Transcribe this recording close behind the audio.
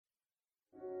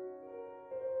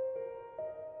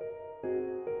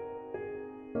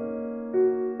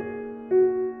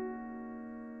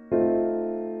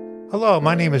Hello,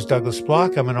 my name is Douglas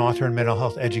Block. I'm an author and mental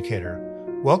health educator.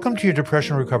 Welcome to your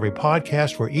Depression Recovery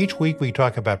Podcast, where each week we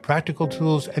talk about practical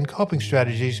tools and coping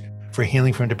strategies for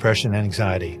healing from depression and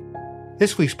anxiety.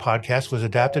 This week's podcast was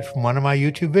adapted from one of my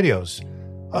YouTube videos.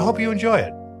 I hope you enjoy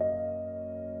it.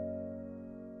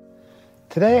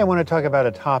 Today I want to talk about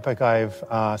a topic I've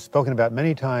spoken about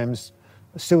many times,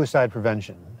 suicide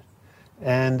prevention.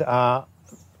 And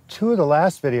two of the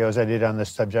last videos I did on this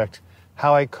subject,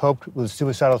 how I coped with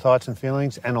suicidal thoughts and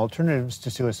feelings and alternatives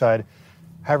to suicide,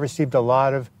 have received a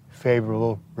lot of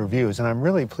favorable reviews. And I'm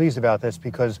really pleased about this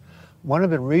because one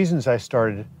of the reasons I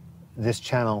started this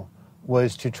channel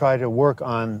was to try to work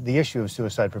on the issue of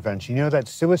suicide prevention. You know that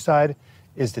suicide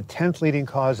is the 10th leading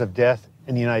cause of death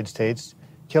in the United States,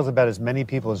 kills about as many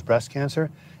people as breast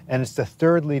cancer, and it's the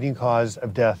 3rd leading cause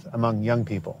of death among young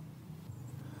people.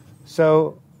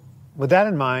 So with that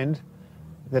in mind,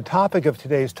 the topic of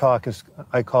today's talk is,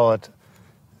 I call it,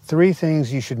 3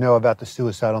 things you should know about the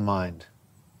suicidal mind.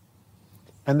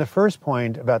 And the first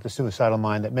point about the suicidal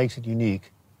mind that makes it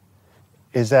unique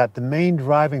is that the main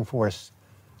driving force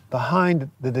behind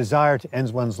the desire to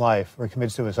end one's life or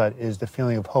commit suicide is the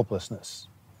feeling of hopelessness.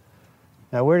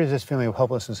 Now, where does this feeling of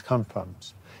hopelessness come from?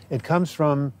 It comes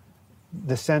from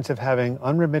the sense of having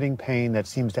unremitting pain that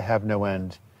seems to have no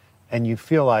end, and you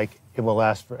feel like it will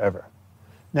last forever.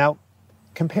 Now,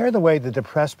 compare the way the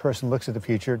depressed person looks at the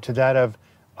future to that of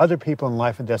other people in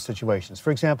life and death situations. For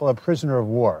example, a prisoner of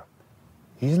war.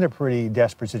 He's in a pretty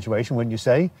desperate situation, wouldn't you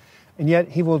say? And yet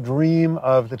he will dream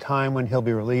of the time when he'll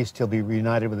be released, he'll be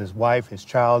reunited with his wife, his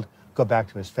child, go back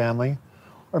to his family.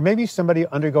 Or maybe somebody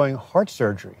undergoing heart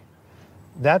surgery.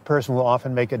 That person will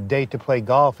often make a date to play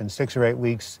golf in 6 or 8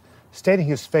 weeks, stating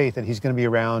his faith that he's going to be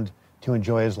around to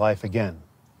enjoy his life again.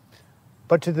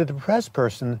 But to the depressed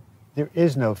person, there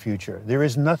is no future. There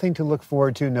is nothing to look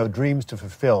forward to, no dreams to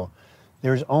fulfill.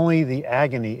 There is only the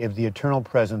agony of the eternal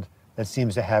present that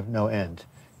seems to have no end.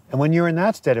 And when you're in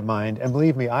that state of mind, and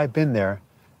believe me, I've been there,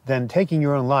 then taking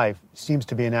your own life seems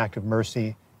to be an act of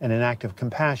mercy and an act of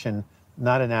compassion,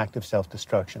 not an act of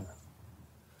self-destruction.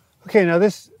 Okay, now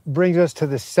this brings us to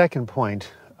the second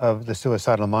point of the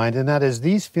suicidal mind, and that is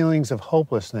these feelings of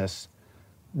hopelessness,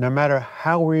 no matter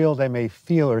how real they may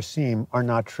feel or seem, are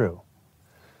not true.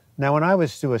 Now, when I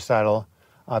was suicidal,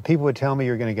 people would tell me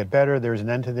you're going to get better, there's an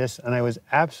end to this, and I was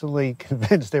absolutely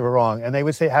convinced they were wrong. And they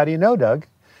would say, how do you know, Doug?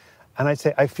 And I'd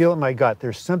say, I feel it in my gut.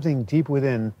 There's something deep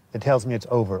within that tells me it's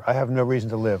over. I have no reason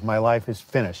to live. My life is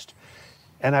finished.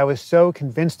 And I was so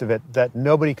convinced of it that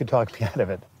nobody could talk me out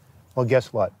of it. Well,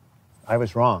 guess what? I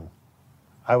was wrong.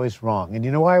 I was wrong. And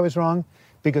you know why I was wrong?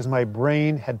 Because my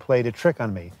brain had played a trick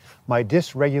on me. My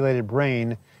dysregulated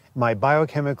brain, my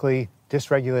biochemically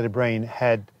dysregulated brain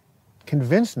had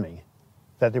convinced me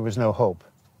that there was no hope.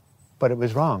 But it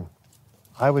was wrong.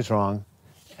 I was wrong.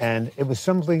 And it was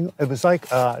something, it was like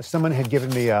someone had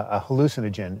given me a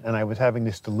hallucinogen and I was having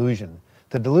this delusion.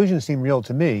 The delusion seemed real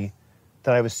to me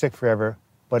that I was sick forever,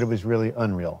 but it was really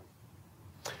unreal.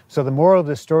 So the moral of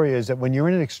this story is that when you're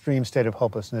in an extreme state of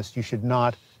hopelessness, you should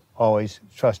not always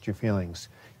trust your feelings.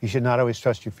 You should not always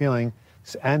trust your feeling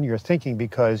and your thinking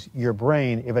because your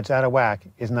brain, if it's out of whack,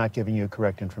 is not giving you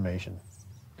correct information.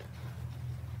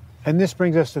 And this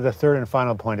brings us to the third and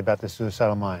final point about the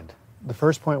suicidal mind. The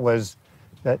first point was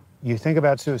that you think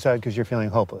about suicide because you're feeling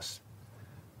hopeless.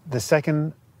 The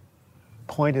second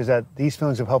point is that these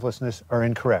feelings of hopelessness are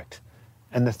incorrect.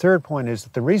 And the third point is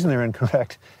that the reason they're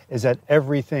incorrect is that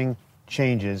everything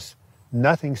changes.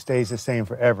 Nothing stays the same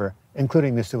forever,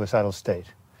 including the suicidal state.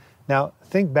 Now,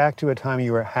 think back to a time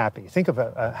you were happy. Think of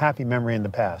a happy memory in the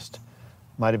past.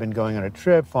 Might have been going on a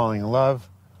trip, falling in love.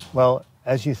 Well,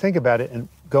 as you think about it and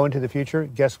go into the future,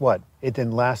 guess what? It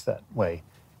didn't last that way.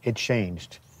 It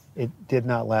changed. It did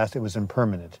not last. It was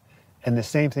impermanent. And the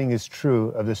same thing is true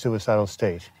of the suicidal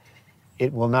state.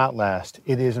 It will not last.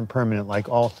 It is impermanent, like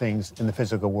all things in the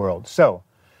physical world. So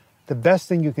the best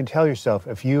thing you can tell yourself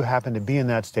if you happen to be in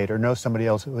that state or know somebody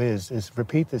else who is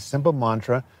repeat this simple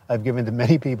mantra I've given to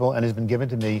many people and has been given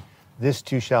to me, this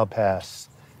too shall pass.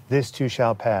 This too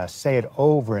shall pass. Say it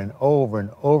over and over and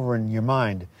over in your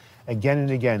mind, again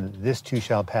and again, this too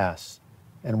shall pass.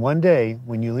 And one day,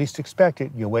 when you least expect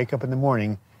it, you'll wake up in the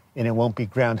morning and it won't be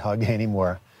Groundhog Day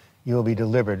anymore. You will be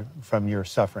delivered from your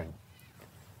suffering.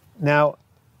 Now,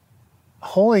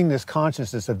 holding this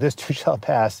consciousness of this too shall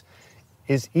pass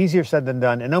is easier said than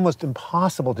done and almost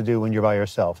impossible to do when you're by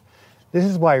yourself. This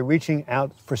is why reaching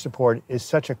out for support is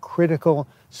such a critical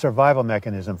survival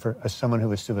mechanism for someone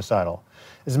who is suicidal.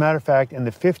 As a matter of fact, in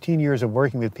the 15 years of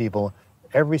working with people,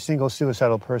 every single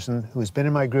suicidal person who has been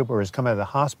in my group or has come out of the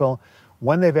hospital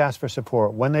when they've asked for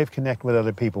support, when they've connected with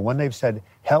other people, when they've said,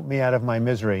 help me out of my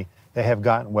misery, they have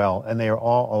gotten well, and they are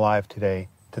all alive today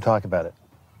to talk about it.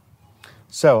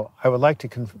 So I would like to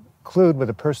conclude with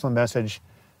a personal message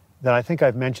that I think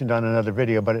I've mentioned on another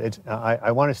video, but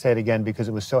I want to say it again because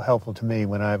it was so helpful to me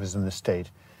when I was in the state.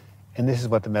 And this is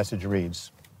what the message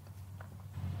reads.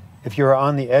 If you are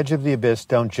on the edge of the abyss,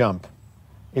 don't jump.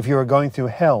 If you are going through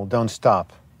hell, don't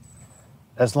stop.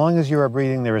 As long as you are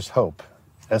breathing, there is hope.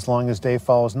 As long as day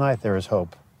follows night, there is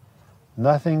hope.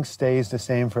 Nothing stays the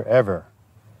same forever.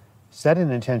 Set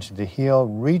an intention to heal,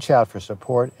 reach out for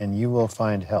support, and you will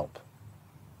find help.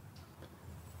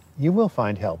 You will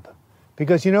find help.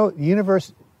 Because, the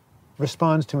universe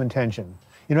responds to intention.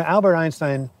 Albert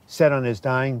Einstein said on his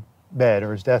dying bed,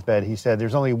 or his deathbed, he said,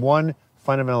 there's only one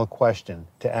fundamental question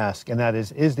to ask, and that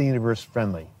is the universe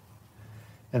friendly?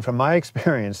 And from my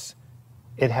experience,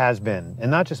 it has been.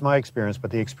 And not just my experience, but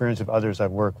the experience of others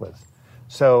I've worked with.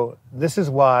 So this is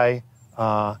why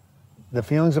the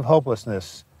feelings of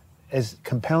hopelessness, as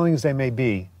compelling as they may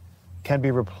be, can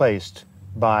be replaced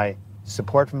by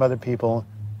support from other people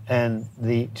and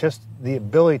the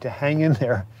ability to hang in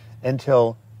there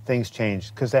until things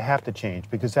change, because they have to change,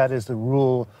 because that is the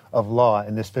rule of law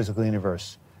in this physical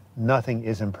universe. Nothing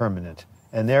is impermanent.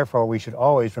 And therefore, we should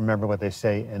always remember what they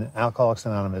say in Alcoholics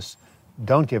Anonymous: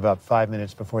 don't give up 5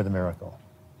 minutes before the miracle.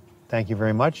 Thank you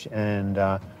very much, and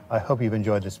I hope you've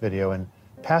enjoyed this video, and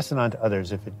pass it on to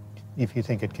others if you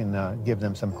think it can give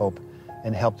them some hope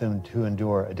and help them to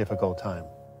endure a difficult time.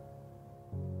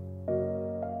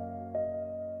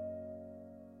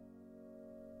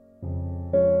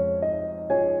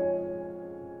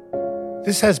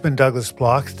 This has been Douglas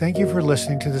Bloch. Thank you for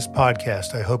listening to this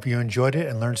podcast. I hope you enjoyed it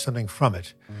and learned something from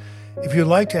it. If you'd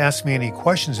like to ask me any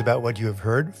questions about what you have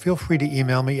heard, feel free to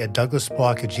email me at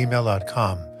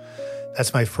douglasbloch@gmail.com.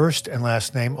 That's my first and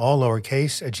last name, all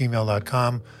lowercase,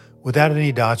 @gmail.com, without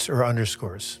any dots or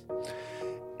underscores.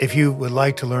 If you would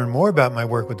like to learn more about my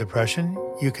work with depression,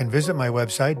 you can visit my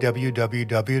website,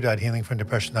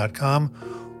 www.healingfromdepression.com,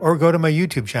 or go to my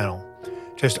YouTube channel.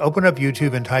 Just open up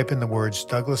YouTube and type in the words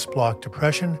Douglas Bloch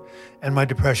Depression, and my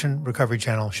depression recovery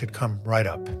channel should come right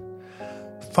up.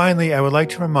 Finally, I would like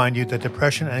to remind you that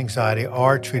depression and anxiety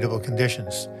are treatable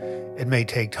conditions. It may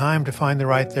take time to find the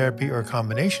right therapy or a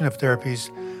combination of therapies,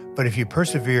 but if you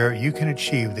persevere, you can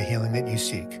achieve the healing that you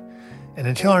seek. And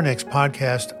until our next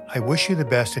podcast, I wish you the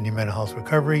best in your mental health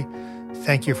recovery.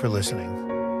 Thank you for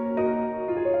listening.